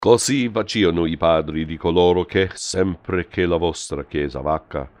Così facevano i padri di coloro che, sempre che la vostra chiesa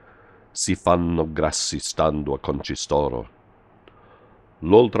vacca, si fanno grassi stando a concistoro.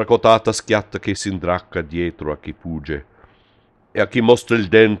 L'oltra cotata schiatta che s'indracca dietro a chi fugge, e a chi mostra il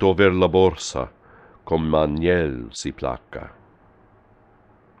dente over la borsa, come agnel si placca.